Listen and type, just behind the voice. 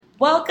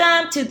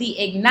Welcome to the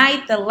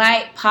Ignite the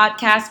Light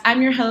podcast.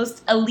 I'm your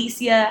host,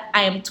 Alicia.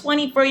 I am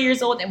 24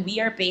 years old and we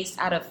are based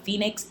out of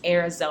Phoenix,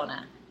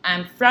 Arizona.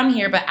 I'm from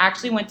here, but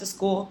actually went to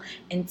school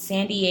in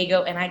San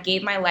Diego, and I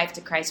gave my life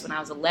to Christ when I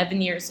was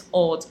 11 years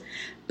old.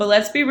 But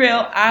let's be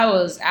real, I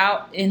was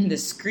out in the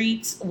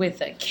streets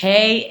with a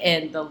K,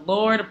 and the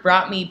Lord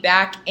brought me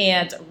back.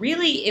 And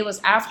really, it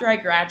was after I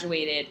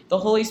graduated, the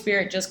Holy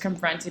Spirit just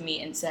confronted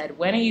me and said,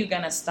 when are you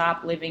going to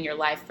stop living your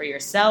life for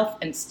yourself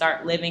and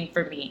start living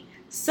for me?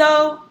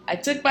 So I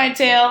took my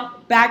tail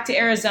back to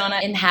Arizona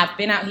and have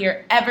been out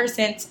here ever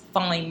since,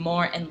 falling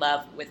more in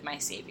love with my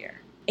Savior.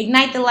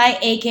 Ignite the Light,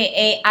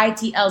 aka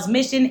ITL's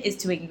mission, is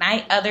to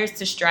ignite others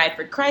to strive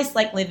for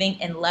Christ-like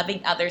living and loving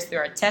others through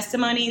our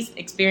testimonies,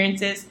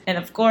 experiences, and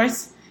of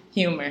course,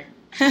 humor.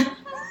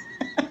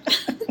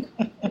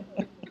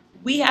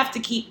 We have to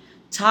keep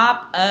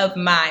top of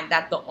mind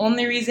that the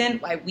only reason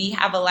why we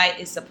have a light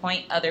is to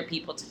point other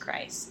people to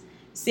Christ.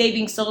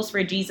 Saving souls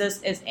for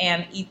Jesus is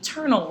an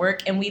eternal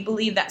work, and we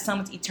believe that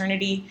someone's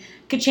eternity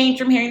could change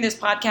from hearing this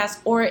podcast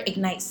or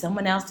ignite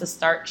someone else to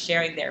start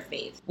sharing their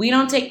faith. We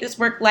don't take this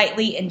work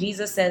lightly, and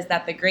Jesus says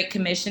that the Great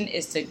Commission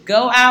is to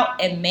go out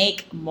and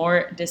make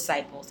more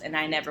disciples. And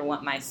I never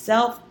want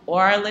myself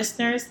or our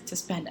listeners to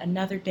spend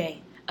another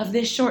day of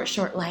this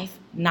short life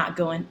not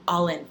going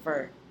all in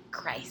for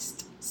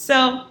Christ.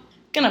 So,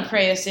 gonna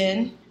pray us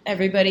in.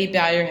 Everybody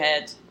bow your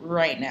heads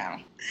right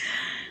now.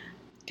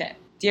 Okay.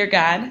 Dear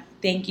God,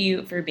 thank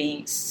you for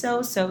being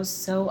so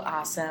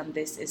awesome.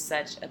 This is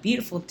such a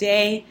beautiful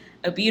day,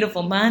 a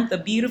beautiful month, a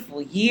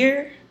beautiful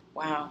year.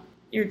 Wow,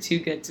 you're too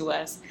good to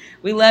us.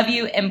 We love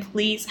you, and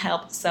please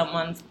help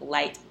someone's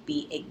light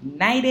be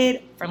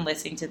ignited from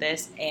listening to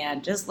this,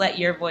 and just let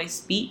your voice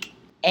speak.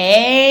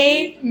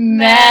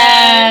 Amen.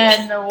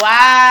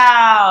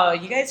 Wow.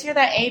 You guys hear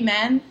that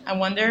amen? I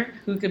wonder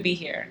who could be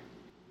here.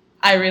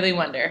 I really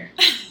wonder.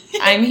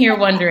 I'm here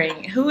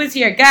wondering who is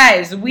here,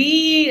 guys.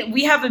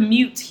 We have a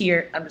mute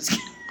here. I'm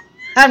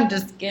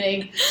just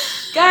kidding,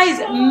 guys.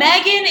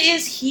 Meghan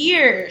is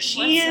here. She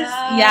What's is.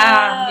 up?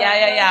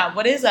 Yeah.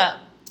 What is up?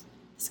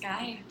 The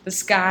sky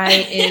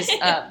is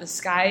up. The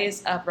sky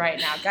is up right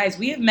now, guys.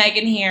 We have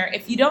Meghan here.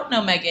 If you don't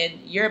know Meghan,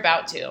 you're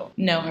about to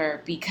know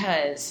her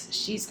because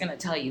she's gonna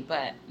tell you.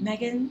 But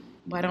Meghan,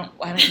 why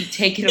don't you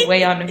take it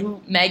away on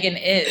who Meghan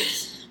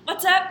is?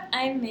 What's up?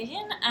 I'm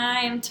Meghan.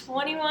 I'm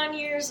 21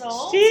 years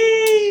old.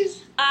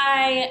 Jeez.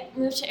 I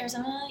moved to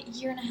Arizona a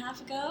year and a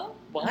half ago.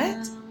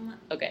 What?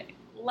 Okay.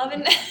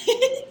 Loving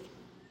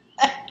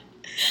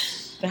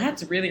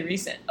That's really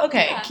recent.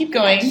 Okay, yeah, keep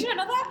going. Did you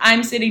know that?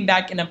 I'm sitting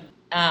back and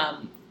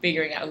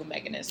figuring out who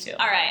Meghan is too.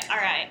 All right.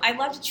 I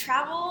love to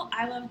travel.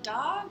 I love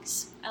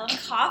dogs. I love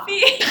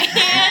coffee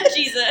and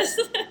Jesus.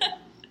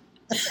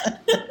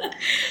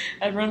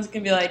 Everyone's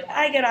gonna be like,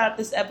 I get out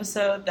this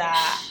episode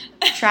that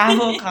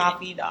travel,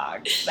 coffee,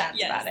 dogs.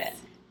 That's about it.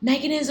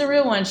 Meghan is a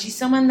real one. She's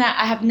someone that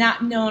I have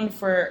not known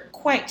for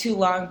quite too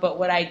long, but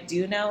what I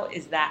do know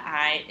is that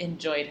I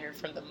enjoyed her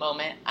from the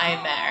moment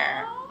I met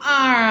her.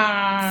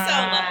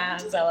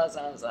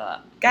 So.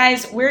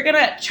 Guys, we're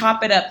gonna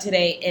chop it up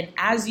today, and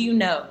as you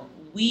know,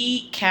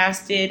 we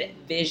casted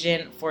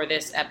vision for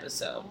this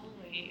episode.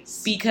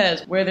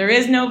 Because where there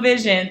is no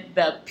vision,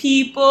 the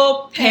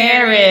people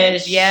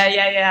perish.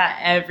 Yeah.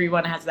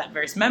 Everyone has that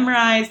verse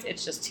memorized.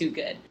 It's just too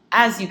good.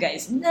 As you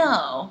guys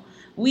know,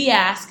 we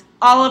ask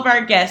all of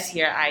our guests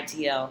here at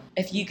ITL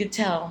if you could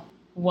tell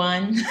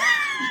one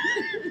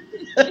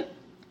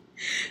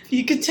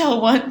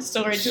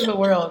story to the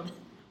world,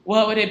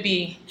 what would it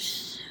be?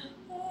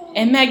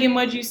 And Meghan,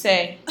 what'd you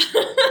say?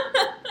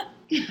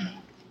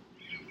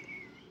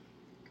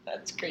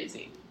 That's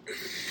crazy.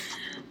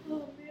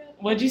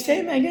 What'd you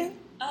say, Meghan?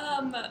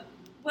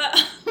 Well,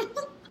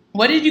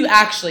 what did you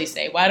actually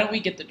say? Why don't we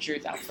get the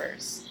truth out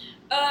first?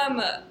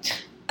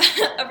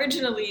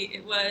 Originally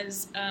it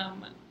was,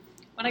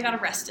 when I got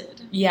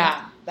arrested.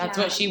 Yeah, that's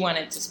what she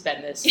wanted to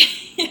spend this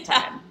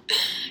time.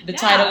 The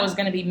title was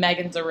going to be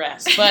Meghan's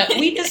Arrest, but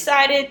we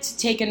decided to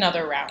take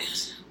another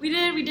route. We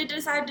did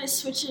decide to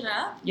switch it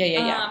up.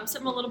 Yeah.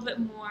 Something a little bit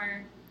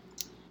more,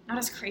 not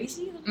as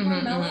crazy, a little bit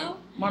more mellow.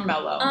 More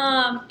mellow.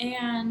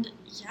 And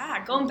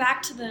yeah, going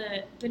back to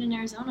been in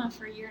Arizona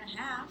for a year and a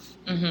half.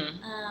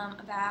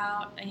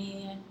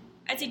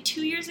 I'd say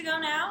 2 years ago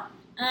now.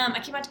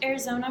 I came out to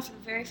Arizona for the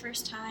very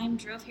first time,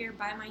 drove here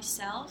by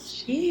myself.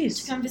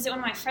 Jeez. To come visit one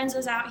of my friends that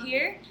was out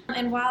here.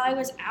 And while I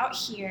was out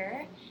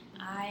here,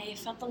 I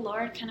felt the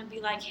Lord kind of be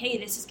like, hey,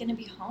 this is going to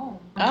be home.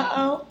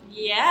 Uh-oh.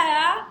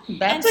 Yeah.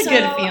 That's a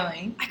good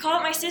feeling. I called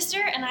up my sister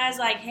and I was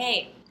like,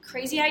 hey,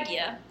 crazy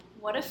idea.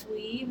 What if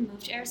we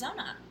moved to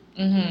Arizona?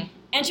 Mm-hmm.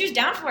 And she was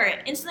down for it.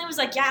 Instantly was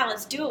like, yeah,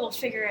 let's do it. We'll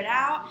figure it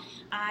out.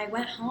 I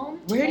went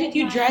home. Where did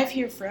you drive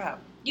here from?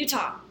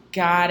 Utah.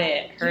 Got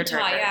it. Heard.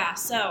 Yeah.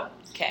 So,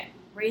 okay.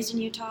 Raised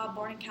in Utah,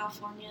 born in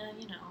California,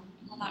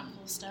 all that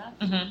cool stuff.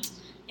 Mm-hmm.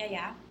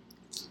 Yeah.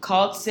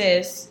 Called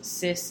Sis.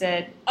 Sis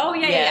said oh,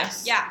 yeah,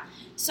 yes. Yeah.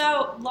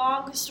 So,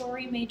 long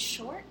story made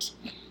short.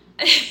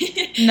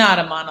 Not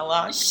a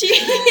monologue.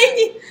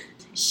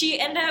 She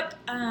ended up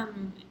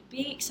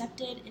being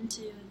accepted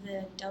into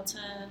the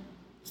Delta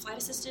flight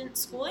assistant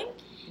schooling.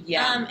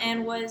 Yeah.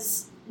 And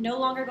was no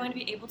longer going to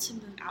be able to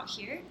move out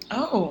here.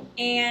 Oh.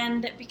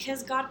 And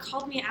because God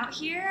called me out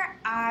here,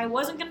 I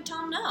wasn't going to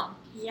tell him no.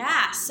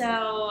 Yeah,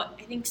 so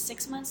I think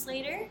 6 months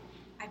later,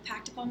 I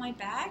packed up all my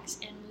bags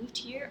and moved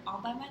here all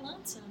by my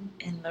lonesome.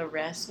 And the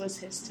rest was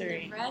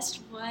history. The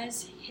rest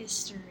was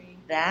history.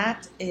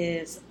 That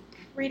is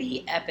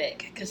pretty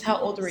epic. Because how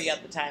old were you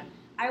at the time?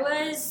 I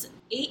was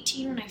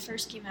 18 when I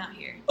first came out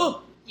here.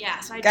 Oh! Yeah,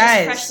 so I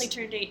Guys. just freshly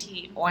turned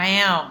 18.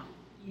 Wow.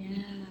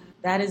 Yeah.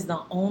 That is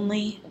the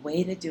only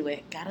way to do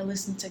it. Gotta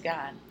listen to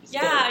God.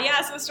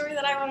 Yeah. So the story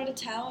that I wanted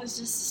to tell is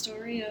just a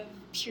story of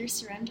pure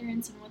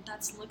surrenderance and what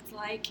that's looked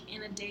like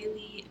in a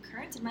daily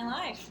occurrence in my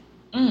life.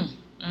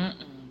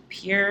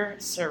 Pure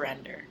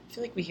surrender. I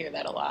feel like we hear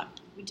that a lot.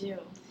 We do.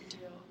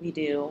 We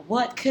do.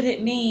 What could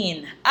it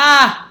mean?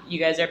 You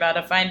guys are about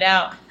to find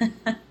out.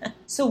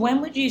 So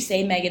when would you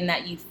say, Meghan,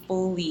 that you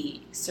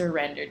fully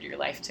surrendered your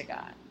life to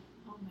God?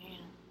 Oh, man.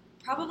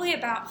 Probably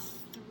about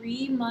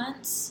 3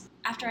 months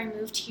after I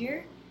moved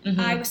here. Mm-hmm.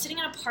 I was sitting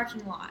in a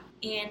parking lot,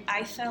 and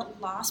I felt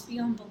lost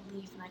beyond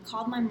belief, and I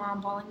called my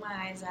mom, bawling my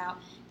eyes out,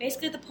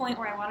 basically at the point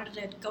where I wanted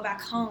to go back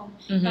home,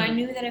 Mm-hmm. but I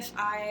knew that if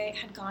I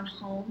had gone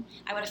home,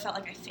 I would have felt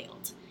like I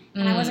failed.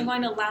 And I wasn't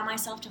going to allow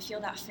myself to feel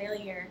that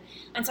failure.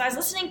 And so I was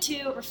listening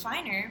to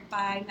Refiner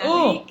by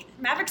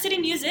Maverick City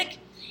Music.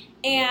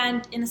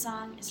 And in the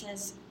song, it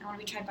says, I want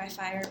to be tried by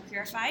fire,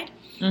 purified.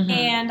 Mm-hmm.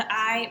 And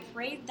I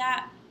prayed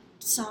that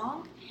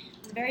song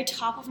at the very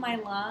top of my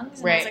lungs.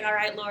 And Right. I was like, all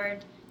right,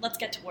 Lord, let's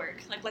get to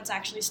work. Like, let's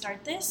actually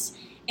start this.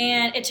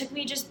 And it took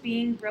me just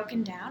being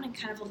broken down and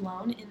kind of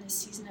alone in this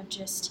season of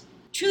just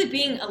truly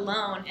being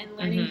alone and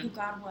learning Mm-hmm. who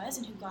God was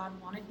and who God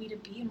wanted me to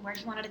be and where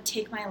he wanted to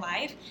take my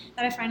life,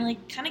 that I finally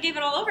kind of gave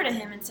it all over to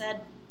him and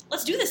said,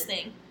 let's do this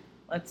thing.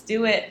 Let's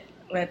do it.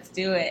 Let's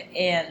do it.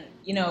 And,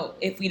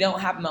 if we don't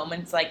have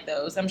moments like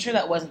those, I'm sure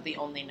that wasn't the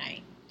only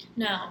night.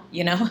 No.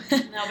 No,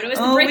 but it was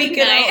the breaking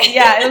night.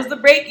 Yeah, it was the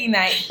breaking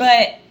night.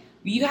 But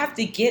you have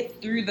to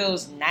get through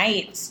those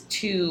nights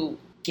to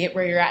get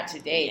where you're at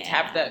today, to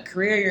have the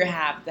career you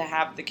have, to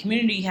have the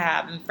community you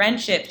have, and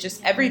friendships,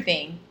 just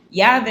everything.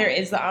 Yeah, there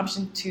is the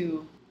option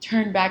to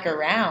turn back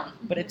around,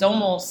 but it's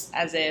almost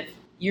as if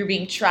you're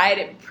being tried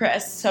and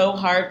pressed so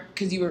hard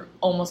because you were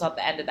almost at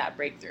the end of that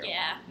breakthrough.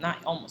 Yeah.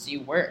 Not almost, you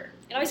were.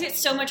 It always gets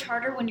so much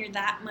harder when you're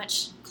that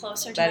much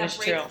closer to That that is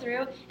true.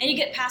 breakthrough. And you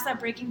get past that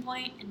breaking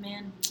point, and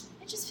man,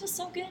 it just feels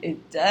so good.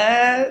 It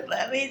does.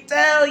 Let me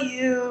tell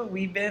you.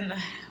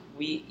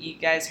 You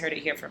guys heard it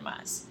here from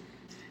us.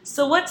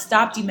 So what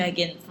stopped you,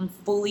 Meghan, from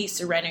fully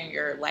surrendering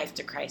your life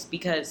to Christ?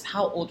 Because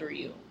how old were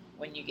you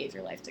when you gave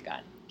your life to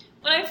God?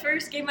 When I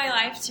first gave my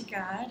life to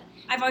God,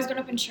 I've always grown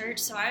up in church,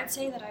 so I would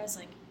say that I was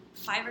like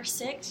 5 or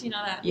 6,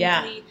 that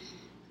weekly,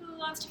 who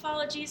wants to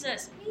follow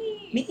Jesus?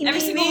 Me. Every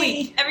single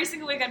week. Every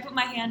single week I'd put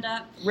my hand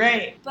up.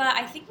 Right. But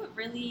I think what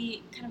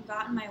really kind of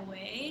got in my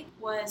way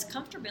was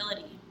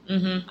comfortability.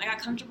 Mm-hmm. I got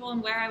comfortable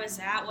in where I was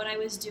at, what I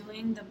was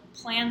doing. The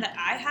plan that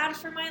I had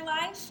for my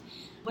life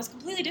was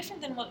completely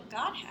different than what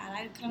God had.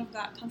 I kind of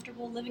got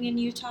comfortable living in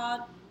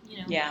Utah,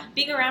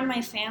 being around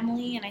my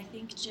family, and I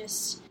think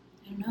just,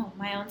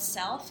 my own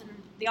self, and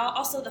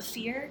also the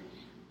fear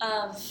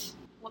of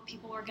what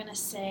people were going to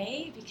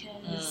say,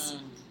 because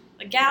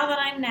the gal that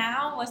I'm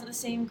now wasn't the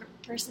same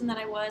person that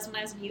I was when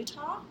I was in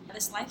Utah.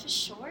 This life is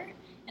short,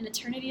 and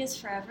eternity is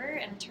forever,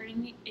 and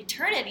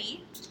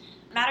eternity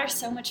matters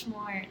so much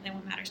more than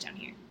what matters down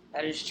here.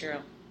 That is true.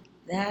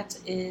 That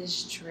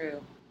is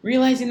true.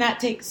 Realizing that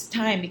takes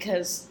time,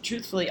 because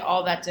truthfully,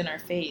 all that's in our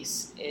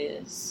face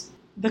is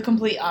the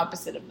complete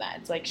opposite of that.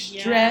 It's like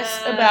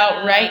stress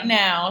about right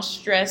now,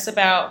 stress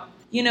about,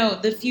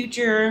 the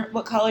future,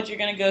 what college you're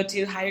going to go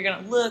to, how you're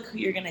going to look, who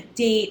you're going to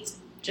date,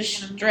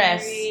 just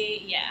stress.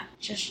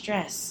 Just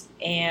stress.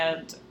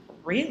 And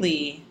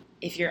really,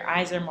 if your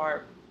eyes are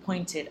more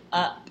pointed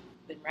up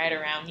than right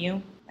around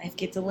you, life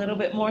gets a little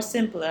bit more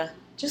simpler.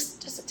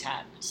 Just a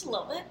tad. Just a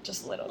little bit.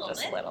 Just a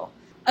little.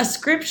 A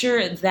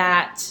scripture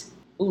that,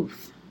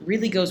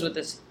 really goes with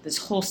this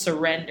whole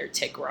surrender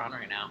tick we're on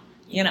right now.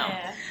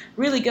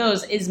 Really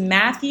goes is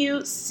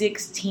Matthew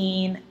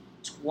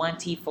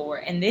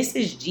 16:24. And this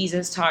is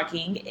Jesus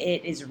talking.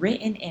 It is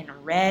written in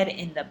red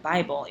in the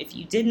Bible. If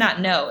you did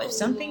not know, if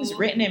something's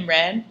written in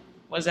red,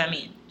 what does that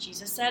mean?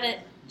 Jesus said it.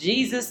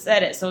 Jesus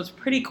said it. So it's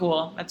pretty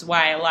cool. That's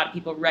why a lot of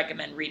people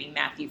recommend reading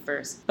Matthew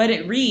first. But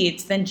it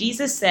reads, then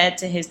Jesus said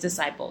to his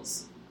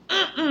disciples,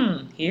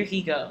 here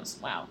he goes.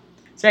 Wow.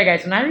 Sorry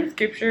guys, when I read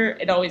scripture,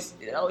 it always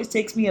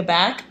takes me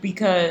aback,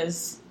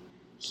 because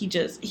he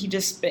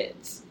just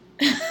spits.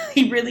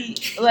 He really,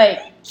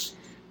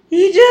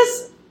 he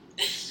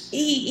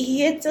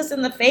hits us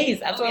in the face.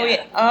 That's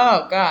why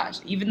oh gosh,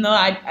 even though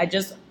I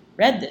just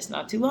read this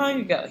not too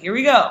long ago. Here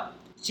we go.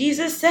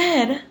 Jesus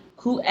said,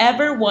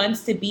 whoever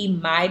wants to be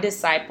my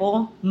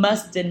disciple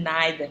must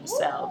deny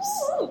themselves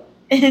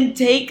and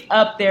take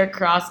up their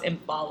cross and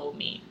follow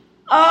me.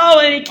 Oh,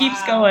 and it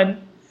keeps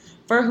going.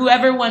 For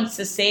whoever wants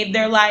to save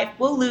their life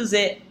will lose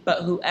it,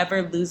 but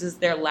whoever loses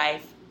their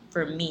life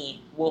for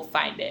me will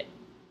find it.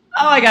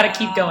 Oh, I gotta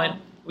keep going.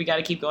 We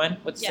gotta keep going.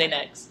 What to say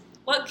next?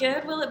 What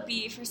good will it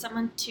be for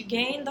someone to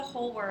gain the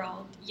whole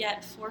world,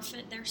 yet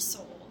forfeit their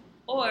soul?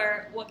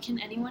 Or what can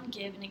anyone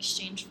give in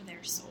exchange for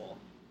their soul?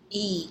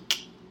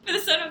 Eek. For the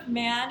Son of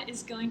Man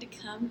is going to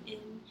come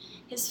in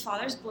his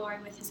Father's glory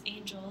with his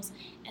angels,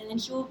 and then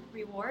he will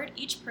reward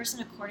each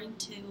person according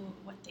to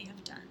what they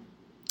have done.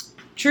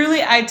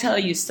 Truly, I tell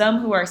you, some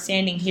who are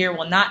standing here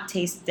will not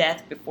taste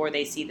death before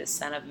they see the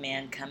Son of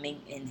Man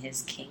coming in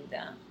his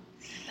kingdom.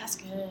 That's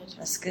good.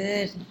 That's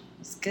good.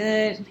 That's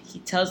good. He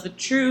tells the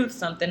truth.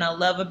 Something I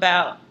love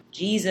about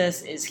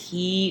Jesus is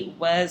he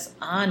was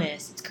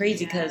honest. It's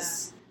crazy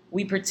because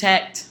we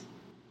protect.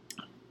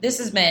 This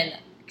has been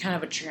kind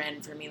of a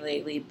trend for me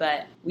lately,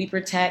 but we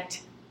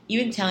protect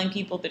even telling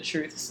people the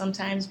truth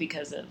sometimes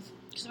because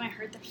we might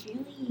hurt their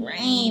feelings.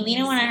 Right, we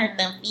don't want to hurt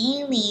their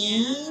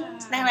feelings.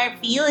 It's not our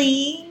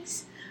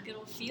feelings. Good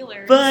old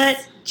feelers.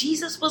 But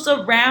Jesus was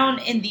around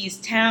in these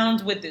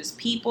towns with his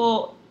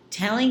people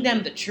telling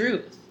them the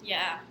truth.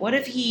 Yeah. What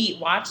if he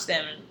watched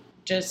them and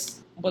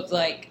just was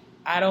like,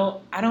 I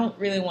don't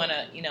really want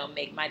to,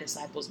 make my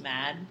disciples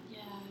mad. Yeah.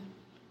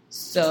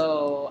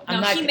 So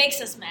he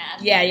makes us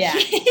mad. Yeah.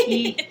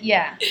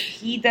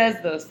 He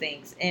does those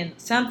things. And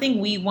something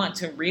we want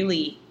to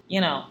really,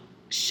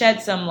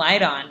 shed some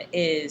light on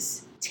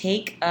is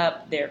take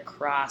up their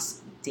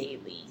cross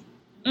daily.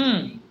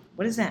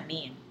 What does that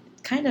mean?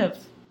 It's kind of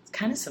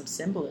some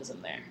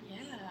symbolism there.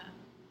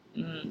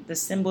 Yeah. The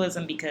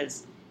symbolism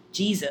because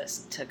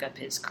Jesus took up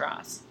his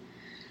cross.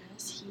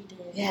 Yes, he did.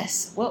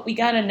 Yes. What we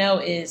got to know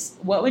is,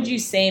 what would you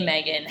say,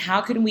 Megan? How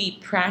can we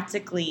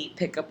practically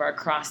pick up our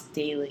cross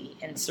daily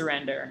and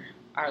surrender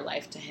our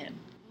life to him?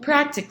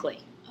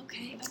 Practically.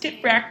 Okay. Let's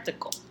get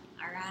practical.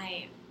 All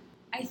right.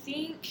 I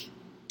think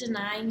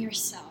denying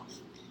yourself.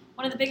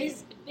 One of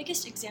the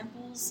biggest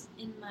examples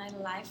in my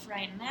life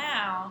right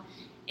now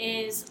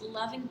is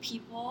loving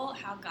people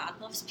how God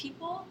loves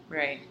people.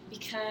 Right.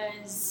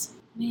 Because,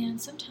 man,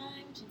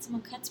 sometimes when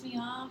someone cuts me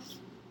off,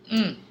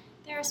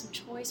 there are some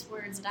choice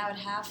words that I would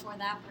have for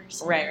that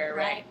person.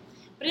 Right.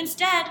 But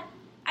instead,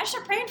 I just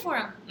start praying for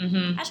him.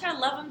 Mm-hmm. I just gotta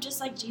love him just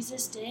like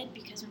Jesus did,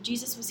 because when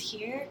Jesus was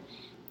here,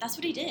 that's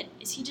what he did.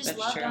 Is he just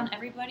loved on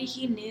everybody.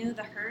 He knew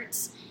the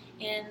hurts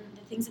and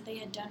the things that they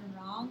had done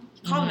wrong.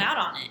 He called them out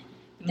on it.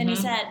 But then he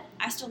said,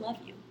 I still love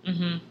you.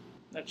 Mm-hmm.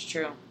 That's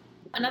true.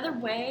 Another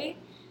way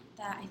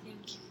that I think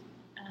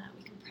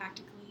we can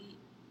practically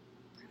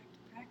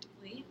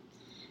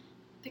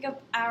pick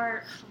up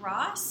our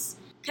cross,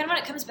 kind of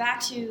when it comes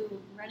back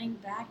to running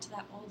back to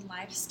that old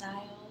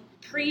lifestyle.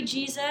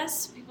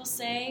 Pre-Jesus, people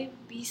say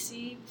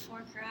BC,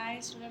 before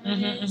Christ, whatever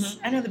it is.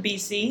 I know the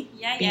BC.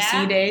 Yeah.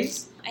 BC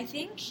days. I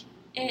think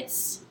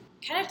it's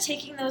kind of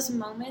taking those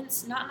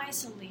moments, not in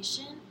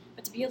isolation,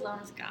 but to be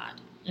alone with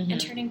God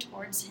and turning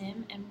towards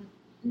him, and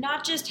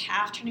not just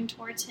half turning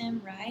towards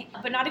him, right?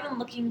 But not even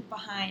looking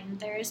behind.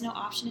 There is no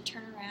option to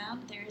turn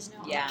around. There is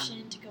no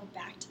option to go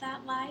back to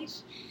that life.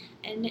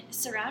 And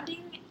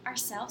surrounding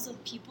ourselves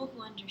with people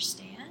who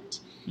understand,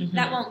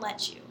 that won't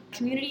let you.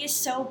 Community is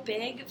so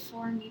big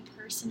for me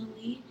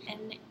personally,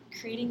 and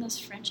creating those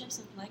friendships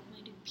with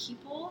like-minded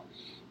people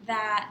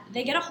that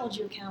they get to hold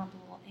you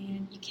accountable,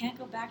 and you can't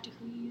go back to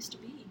who you used to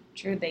be.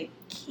 True, they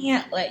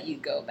can't let you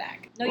go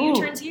back. No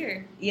U-turns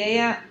here.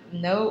 Yeah.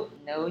 No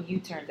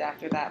U-turns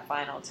after that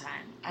final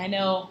time. I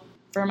know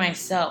for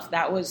myself,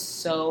 that was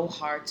so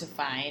hard to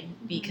find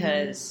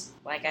because,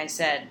 like I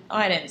said,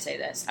 I didn't say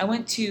this. I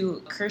went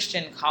to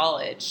Christian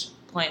college,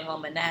 Point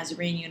Loma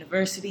Nazarene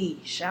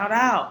University. Shout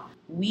out.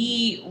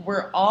 We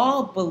were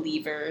all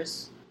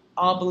believers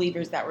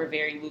that were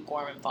very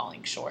lukewarm and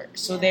falling short.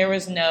 So there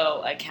was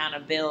no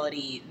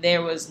accountability.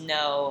 There was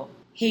no,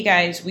 hey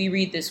guys, we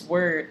read this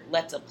word,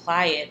 let's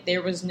apply it.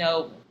 There was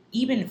no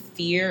even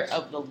fear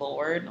of the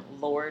Lord,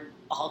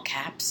 all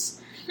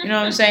caps. You know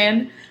what I'm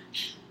saying?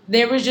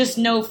 There was just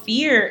no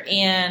fear,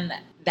 and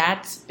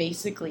that's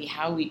basically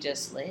how we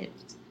just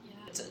lived.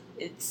 Yeah.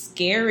 It's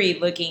scary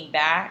looking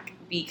back,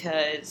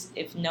 because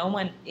if no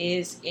one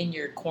is in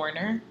your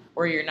corner,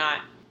 or you're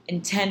not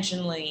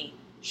intentionally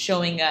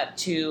showing up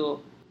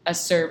to a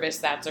service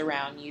that's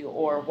around you,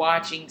 or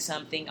watching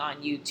something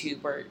on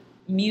YouTube or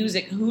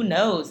music, who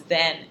knows,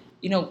 then,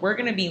 we're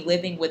going to be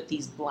living with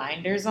these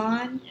blinders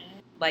on. Yeah.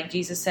 Like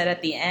Jesus said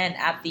at the end,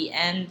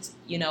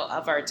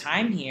 of our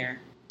time here,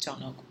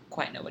 don't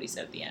quite know what he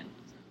said at the end.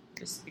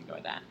 Just ignore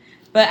that.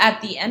 But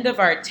at the end of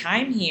our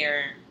time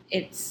here,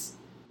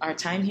 our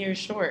time here is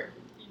short.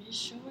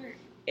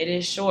 It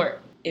is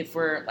short. If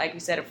we're, like we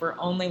said, if we're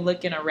only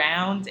looking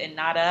around and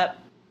not up,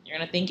 you're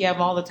going to think you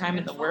have all the time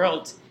in the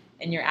world,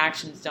 and your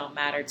actions don't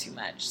matter too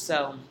much.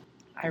 So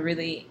I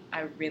really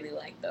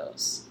like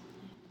those.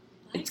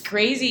 It's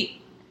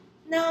crazy.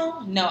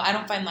 No, I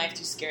don't find life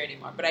too scary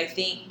anymore. But I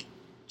think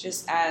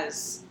just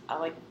as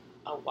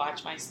I'll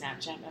watch my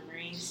Snapchat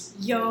memories.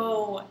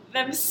 Yo,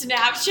 them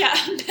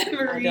Snapchat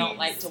memories. I don't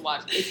like to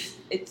watch.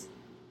 It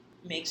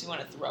makes me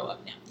want to throw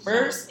up now.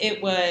 First,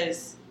 it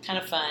was kind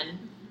of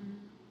fun.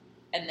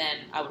 And then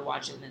I would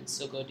watch it and then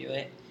still go do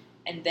it.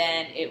 And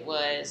then it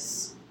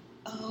was,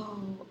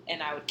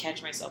 and I would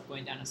catch myself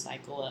going down a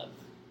cycle of,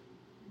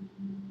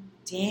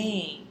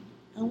 dang,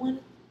 I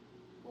want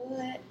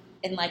what?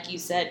 And like you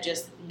said,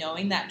 just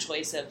knowing that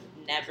choice of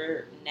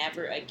never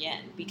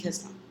again,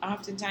 because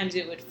oftentimes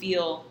it would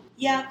feel,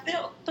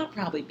 they'll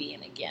probably be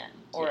in again,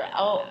 or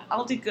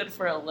I'll do good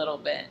for a little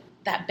bit.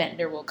 That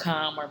bender will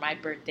come, or my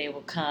birthday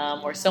will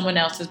come, or someone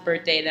else's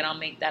birthday, then I'll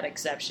make that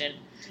exception.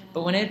 Yeah.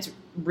 But when it's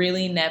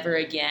really never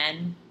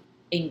again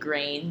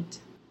ingrained,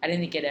 I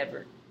didn't think it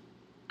ever.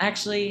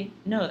 Actually,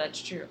 no,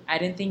 that's true. I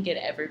didn't think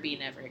it'd ever be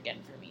never again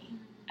for me.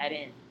 I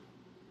didn't.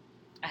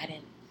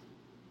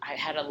 I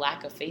had a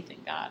lack of faith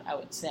in God, I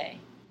would say.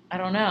 I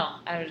don't know.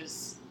 I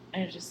was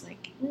just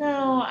like,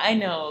 no, I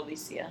know,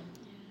 Alicia. Yeah.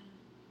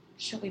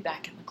 She'll be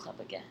back in the club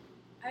again.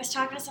 I was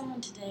talking to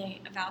someone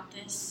today about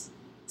this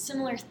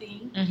similar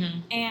thing,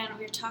 and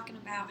we were talking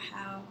about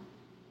how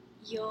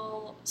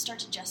you'll start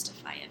to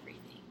justify everything.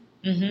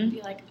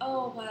 Be like,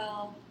 oh,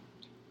 well,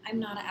 I'm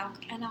not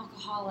an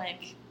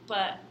alcoholic,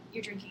 but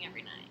you're drinking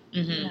every night.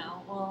 You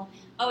know, well,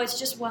 it's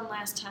just one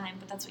last time,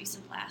 but that's what you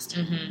said last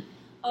time.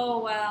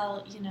 Oh,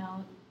 well, you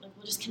know, like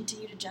we'll just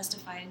continue to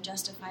justify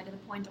to the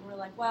point that we're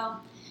like,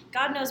 well,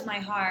 God knows my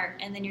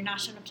heart, and then you're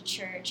not showing up to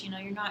church, you know,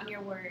 you're not in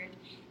your word.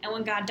 And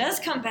when God does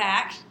come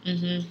back,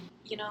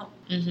 you know.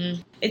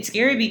 It's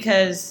scary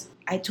because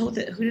who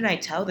did I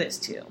tell this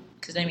to?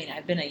 Because, I mean,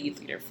 I've been a youth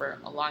leader for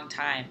a long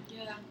time.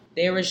 Yeah.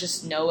 There was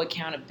just no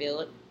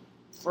accountability.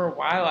 For a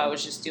while, I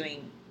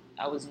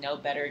was no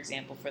better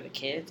example for the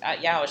kids. I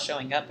was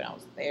showing up and I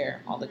was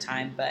there all the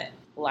time, but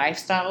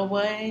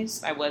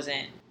lifestyle-wise, I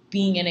wasn't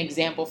being an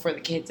example for the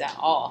kids at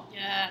all.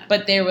 Yeah.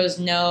 But there was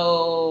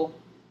no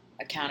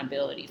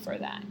accountability for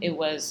that.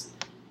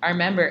 I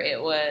remember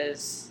it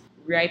was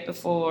right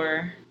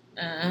before,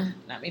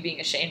 not me being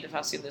ashamed of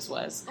how soon this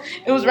was.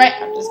 It was right,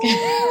 I'm just kidding.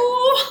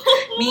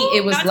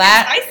 It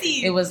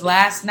was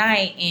last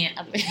night,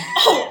 and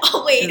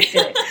wait.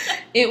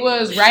 It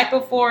was right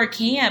before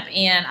camp,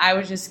 and I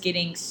was just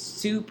getting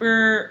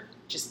super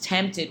just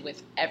tempted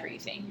with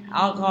everything.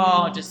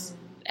 Alcohol, just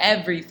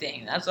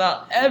everything. That's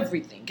all,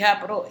 everything,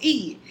 capital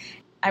E.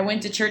 I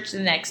went to church the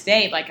next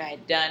day like I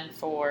had done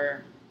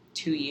for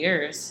 2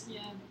 years.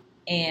 Yeah.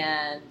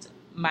 And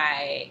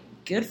my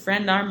good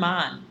friend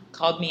Armand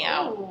called me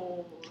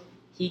out.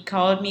 He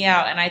called me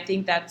out, and I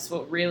think that's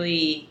what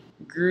really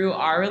grew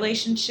our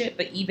relationship.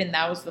 But even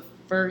that was the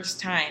first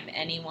time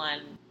any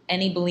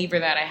believer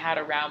that I had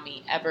around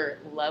me ever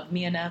loved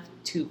me enough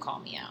to call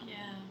me out.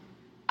 Yeah.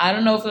 I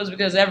don't know if it was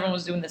because everyone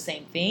was doing the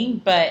same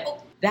thing,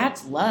 but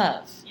that's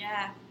love.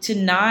 Yeah.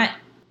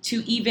 To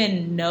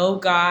even know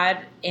God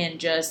and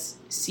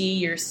just see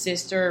your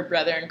sister or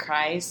brother in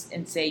Christ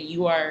and say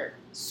you are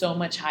so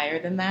much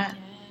higher than that.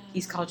 Yeah.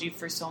 He's called you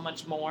for so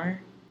much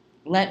more.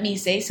 Let me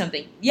say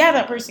something. Yeah,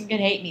 that person could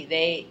hate me.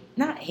 They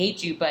not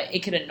hate you, but it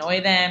could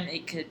annoy them.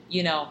 It could,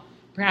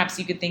 perhaps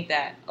you could think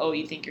that,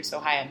 you think you're so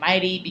high and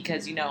mighty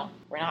because,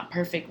 we're not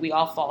perfect. We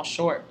all fall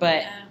short.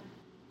 But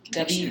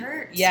conviction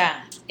hurts.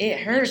 Yeah, it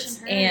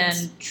hurts.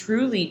 And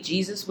truly,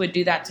 Jesus would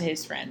do that to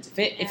his friends.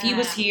 If he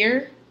was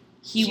here,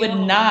 he would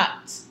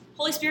not.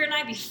 Holy Spirit and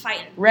I be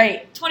fighting.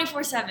 Right.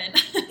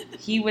 24/7.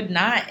 He would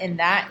not. And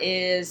that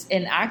is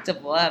an act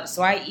of love.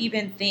 So I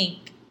even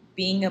think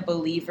being a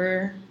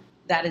believer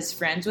that is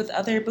friends with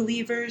other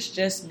believers,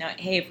 just know,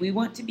 hey, if we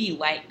want to be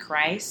like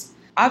Christ,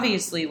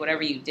 obviously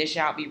whatever you dish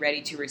out, be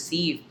ready to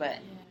receive. But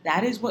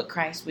that is what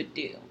Christ would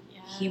do.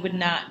 Yeah. He would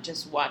not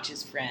just watch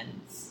his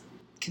friends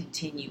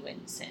continue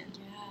in sin.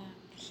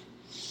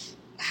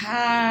 Yeah.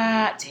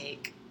 Hot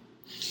take.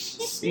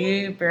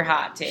 Super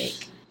hot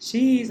take.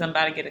 Jeez, I'm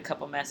about to get a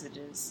couple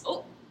messages.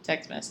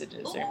 Text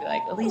messages. They're going to be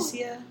like,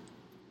 Alicia.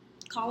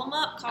 Call them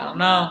up. I don't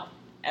know.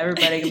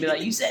 Everybody can be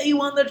like, you say you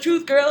want the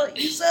truth, girl.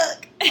 You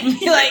suck. And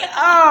be like,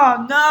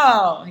 oh,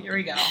 no. Here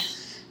we go.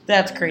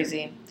 That's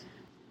crazy.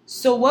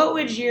 So what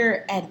would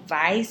your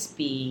advice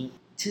be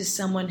to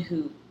someone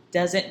who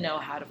doesn't know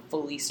how to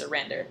fully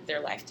surrender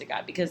their life to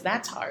God? Because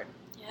that's hard.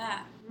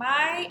 Yeah.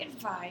 My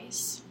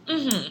advice,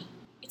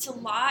 it's a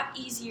lot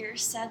easier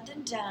said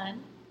than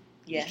done.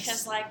 Yes.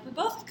 Because, we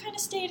both kind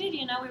of stated,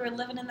 we were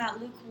living in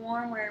that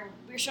lukewarm where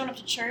we were showing up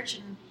to church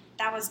and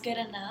that was good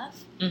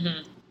enough.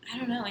 Mm-hmm. I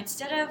don't know.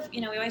 Instead of,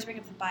 we always bring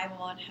up the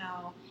Bible and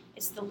how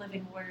it's the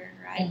living word,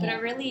 right? Mm-hmm. But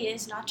it really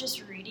is not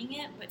just reading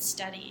it, but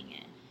studying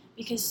it.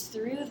 Because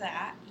through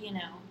that,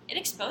 it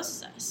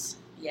exposes us.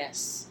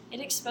 Yes. It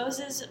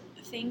exposes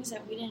things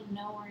that we didn't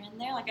know were in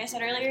there. Like I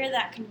said earlier,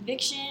 that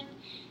conviction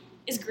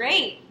is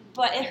great,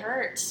 but it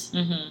hurts.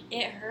 Mm-hmm.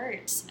 It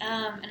hurts.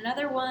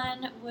 Another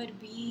one would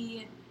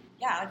be,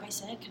 like I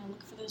said, kind of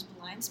look for those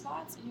blind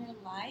spots in your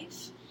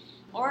life.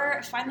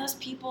 Or find those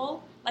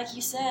people, like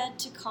you said,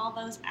 to call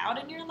those out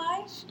in your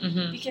life.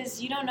 Mm-hmm.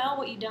 Because you don't know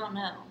what you don't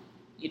know.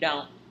 You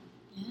don't.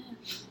 Yeah.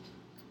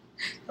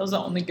 That was the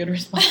only good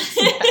response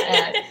I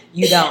had.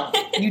 You don't.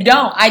 You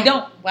don't. I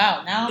don't.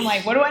 Wow, now I'm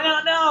like, what do I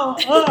not know?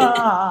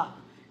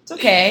 It's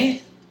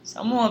okay.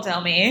 Someone will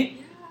tell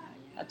me.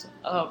 Yeah.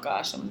 Oh,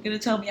 gosh. Someone's going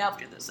to tell me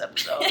after this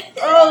episode.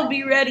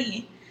 Be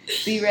ready.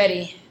 Be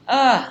ready.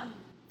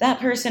 that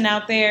person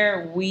out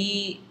there,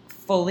 we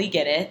fully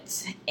get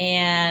it.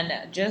 And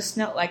just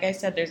know, like I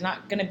said, there's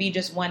not going to be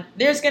just one.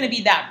 There's going to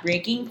be that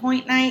breaking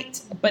point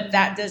night, but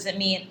that doesn't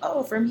mean,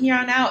 from here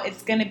on out,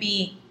 it's going to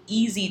be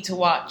easy to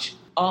watch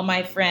all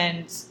my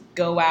friends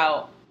go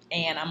out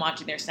and I'm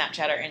watching their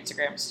Snapchat or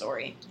Instagram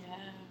story. Yeah.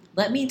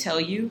 Let me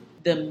tell you,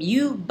 the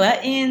mute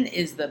button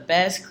is the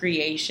best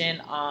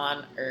creation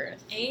on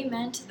earth.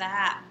 Amen to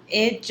that.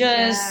 It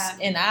just,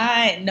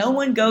 no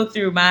one go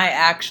through my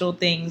actual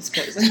things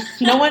because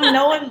no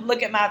one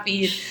look at my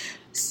feed.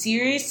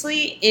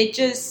 Seriously,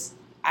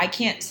 I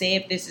can't say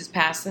if this is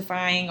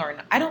pacifying or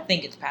not. I don't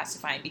think it's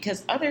pacifying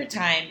because other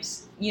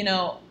times,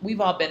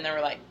 we've all been there.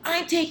 We're like,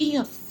 I'm taking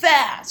a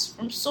fast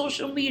from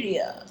social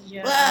media.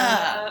 Yeah.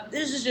 Blah,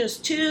 this is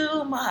just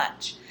too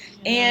much.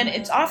 Yeah. And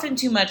it's often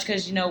too much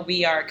because,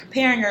 we are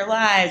comparing our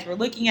lives. We're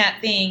looking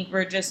at things.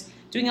 We're just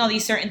doing all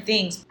these certain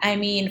things. I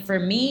mean, for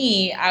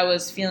me, I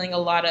was feeling a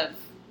lot of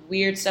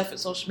weird stuff with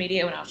social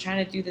media when I was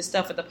trying to do this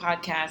stuff with the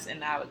podcast.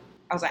 And I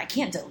was like, I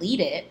can't delete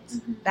it.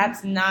 Mm-hmm.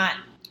 That's not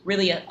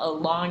really a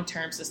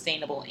long-term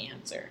sustainable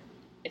answer,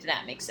 if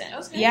that makes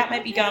sense. Okay, it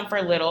might be gone for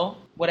a little,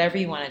 whatever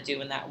you want to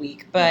do in that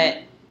week.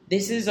 But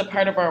this is a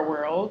part of our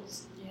world.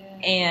 Yeah.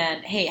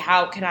 And, hey,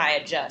 how can I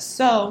adjust?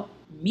 So,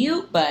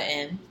 mute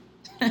button.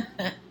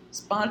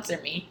 Sponsor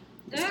me.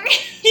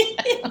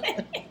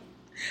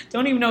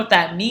 Don't even know what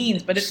that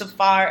means, but it's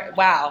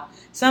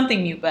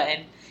something mute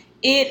button.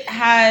 It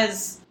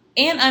has,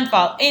 and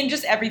unfollow, and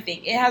just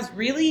everything. It has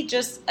really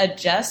just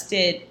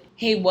adjusted,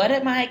 hey, what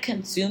am I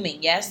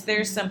consuming? Yes,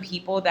 there's some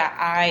people that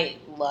I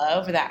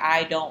love that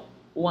I don't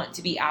want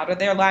to be out of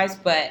their lives,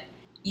 but,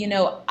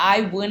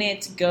 I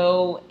wouldn't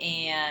go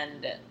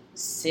and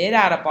sit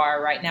at a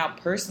bar right now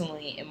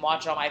personally and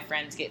watch all my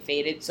friends get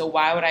faded. So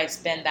why would I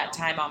spend that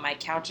time on my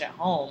couch at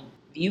home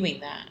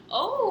viewing that?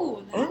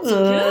 Oh, that's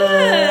good.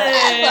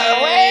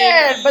 That's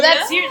weird. But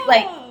that's serious.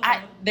 Like,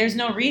 there's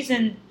no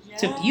reason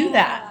to view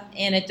that.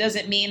 And it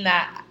doesn't mean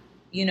that,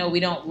 we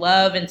don't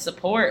love and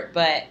support.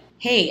 But,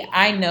 hey,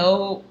 I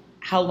know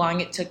how long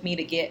it took me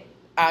to get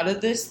out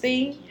of this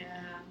thing. Yeah.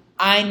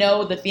 I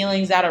know the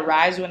feelings that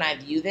arise when I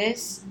view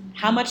this.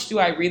 How much do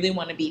I really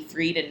want to be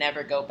free to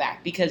never go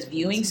back? Because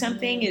viewing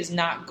something is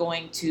not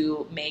going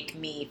to make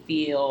me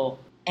feel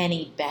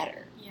any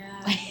better.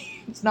 Yeah.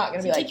 It's not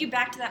going to be take you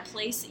back to that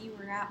place that you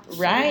were at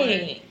before.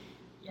 Right.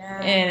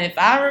 Yeah. And if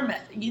I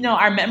remember,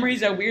 our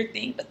memories are a weird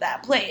thing, but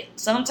that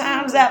place,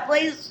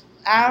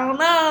 I don't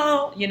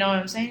know. You know what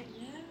I'm saying?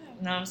 Yeah.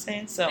 You know what I'm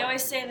saying? So I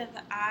always say that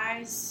the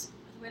eyes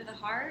are the way to the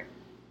heart.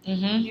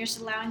 Mm-hmm. You're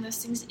just allowing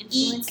those things to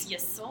influence your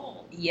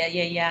soul.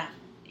 Yeah.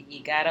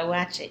 You gotta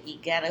watch it. You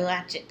gotta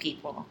watch it,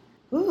 people.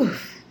 Ooh,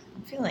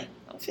 I'm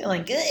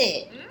feeling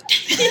good.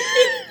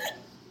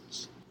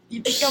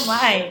 You think I'm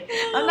lying?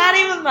 I'm not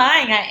even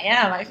lying. I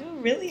am. I feel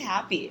really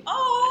happy.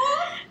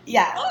 Oh.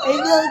 Yeah, I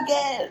feel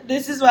good.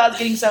 This is why I was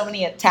getting so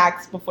many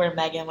attacks before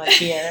Meghan was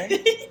here.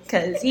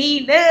 Because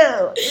he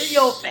knew. In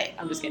your face.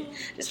 I'm just kidding.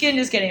 Just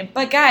kidding.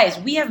 But guys,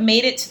 we have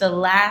made it to the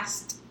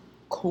last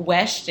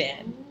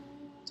question.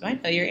 Do I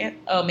know your answer?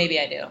 Oh, maybe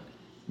I do.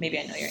 Maybe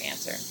I know your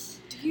answer.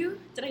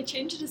 Did I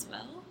change it as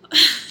well?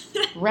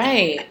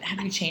 Right. Have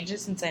you changed it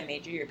since I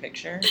made you your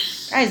picture?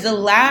 Guys, the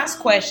last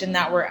question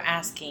that we're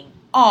asking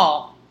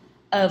all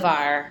of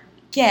our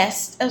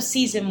guests of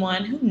season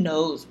 1, who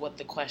knows what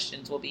the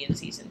questions will be in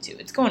season 2?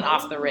 It's going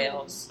off the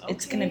rails. Okay,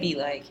 it's going to be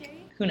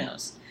who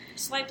knows?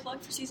 Slight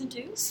plug for season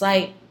 2?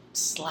 Slight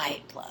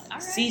plug.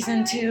 Right,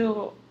 season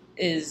 2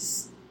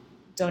 is,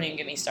 don't even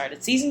get me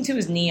started. Season 2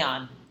 is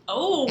neon.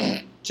 Oh.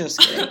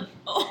 Just kidding.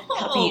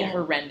 That'll be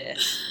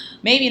horrendous.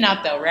 Maybe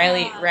not, though.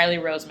 Riley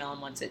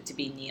Rosemelon wants it to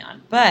be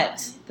neon.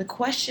 But the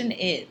question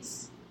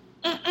is,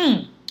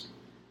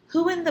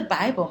 who in the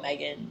Bible,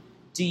 Meghan,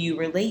 do you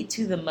relate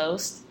to the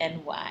most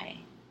and why?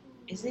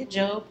 Is it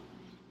Job?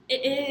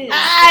 It is.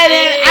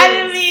 I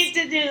didn't mean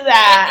to do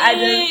that.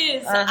 It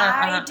is.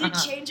 I did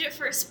change it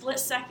for a split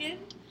second.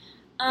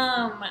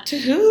 To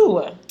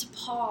who? To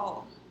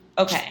Paul.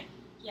 Okay.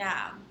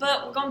 Yeah,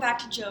 but we're going back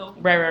to Job.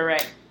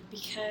 Right.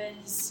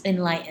 Because...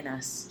 Enlighten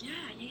us. Yeah.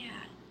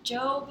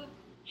 Job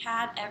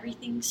had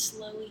everything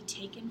slowly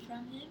taken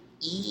from him.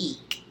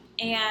 Eek.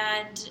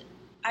 And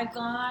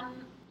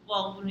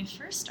when we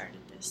first started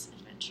this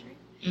adventure,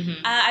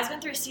 I was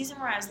going through a season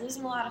where I was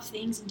losing a lot of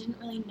things and didn't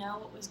really know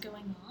what was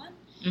going on.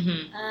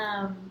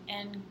 Mm-hmm.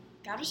 And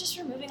God was just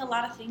removing a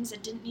lot of things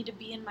that didn't need to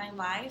be in my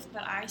life,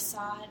 but I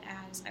saw it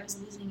as I was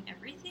losing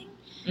everything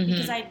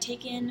because I had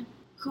taken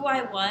who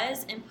I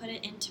was and put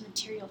it into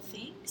material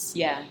things.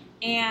 Yeah.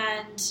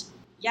 And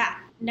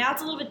now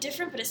it's a little bit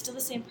different, but it's still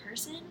the same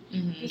person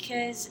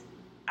because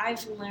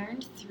I've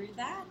learned through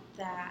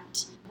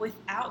that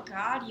without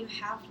God, you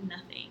have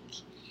nothing.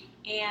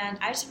 And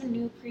I just have a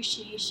new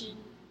appreciation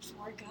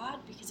for God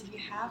because if you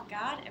have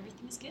God,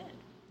 everything is good.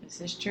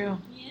 This is true.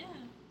 Yeah.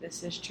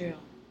 This is true.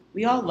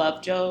 We all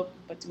love Job,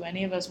 but do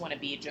any of us want to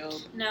be Job?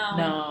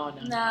 No.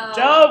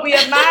 Job, we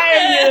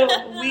admire you.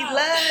 We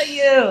love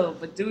you.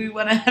 But do we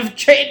want to have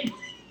trade?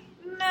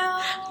 No.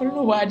 I don't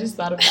know why I just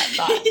thought of that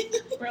thought.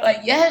 We're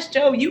like, yes,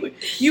 Joe, you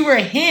were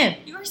him.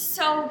 You were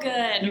so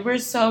good. You were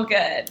so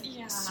good.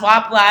 Yeah.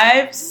 Swap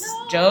lives.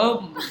 No.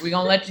 Joe, we're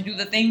going to let you do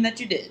the thing that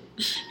you did.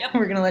 Yep.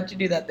 We're going to let you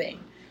do that thing.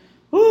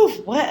 Whew,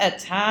 what a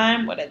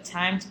time. What a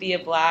time to be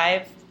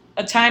alive.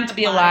 A time to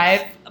be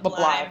alive.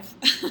 Alive.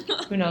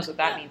 Who knows what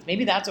that means?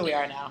 Maybe that's what we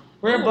are now.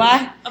 We're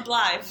alive.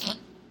 Alive.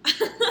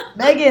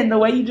 Megan, the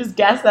way you just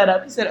gassed that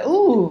up, you said,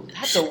 ooh,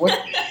 that's a word.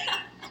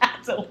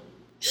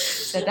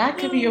 So that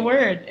could be a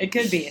word. It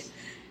could be.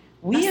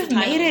 We have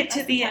made it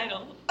to the end.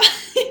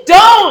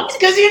 Don't,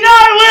 because you know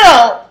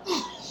I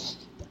will.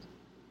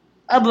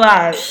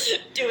 Alive.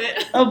 Do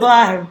it.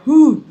 Alive.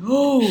 Who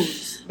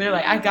knows? They're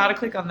like, I gotta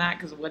click on that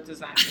because what does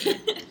that mean?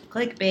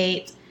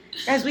 Clickbait.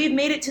 Guys, we've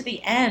made it to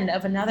the end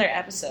of another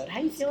episode. How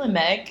you feeling,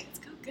 Meg? Let's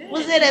go good.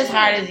 Was it as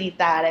hard as you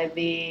thought it'd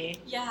be?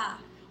 Yeah.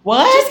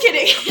 What? Just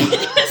kidding.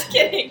 Just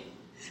kidding.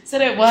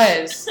 Said it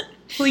was.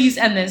 Please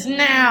end this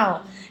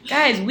now.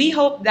 Guys, we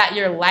hope that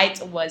your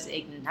light was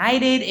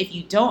ignited. If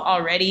you don't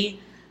already,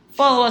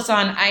 follow us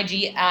on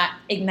IG at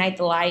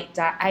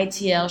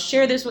ignitethelight.itl.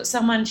 Share this with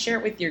someone. Share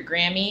it with your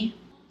Grammy.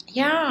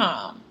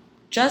 Yeah.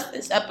 Just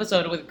this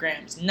episode with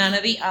Grams. None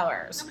of the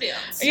others. Nobody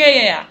else.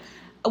 Yeah.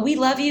 We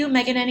love you.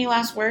 Megan, any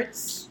last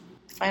words?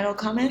 Final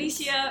comments?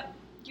 Alicia,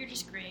 you're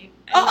just great.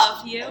 I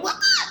love you. What?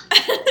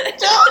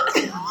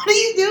 What are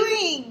you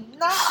doing?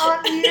 Not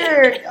on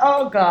here.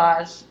 Oh,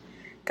 gosh.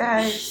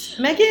 Guys,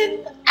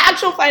 Megan,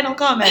 actual final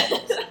comment.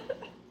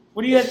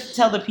 What do you have to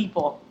tell the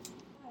people?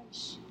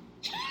 Gosh.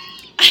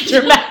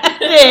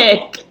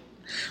 Dramatic.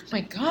 Oh my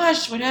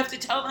gosh, what do I have to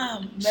tell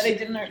them that I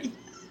didn't already?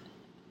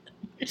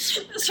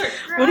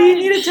 What do you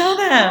need to tell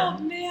them?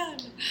 Oh man.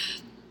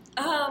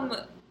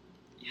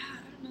 Yeah, I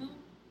don't know.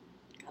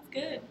 God's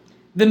good.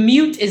 The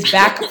mute is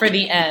back for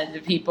the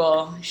end,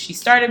 people. She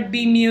started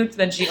being mute,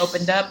 then she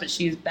opened up, but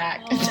she's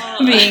back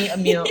being a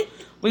mute.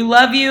 We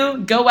love you.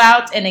 Go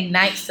out and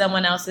ignite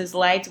someone else's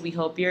light. We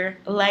hope your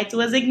light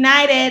was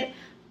ignited.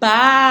 Bye.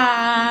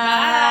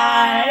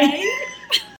 Bye.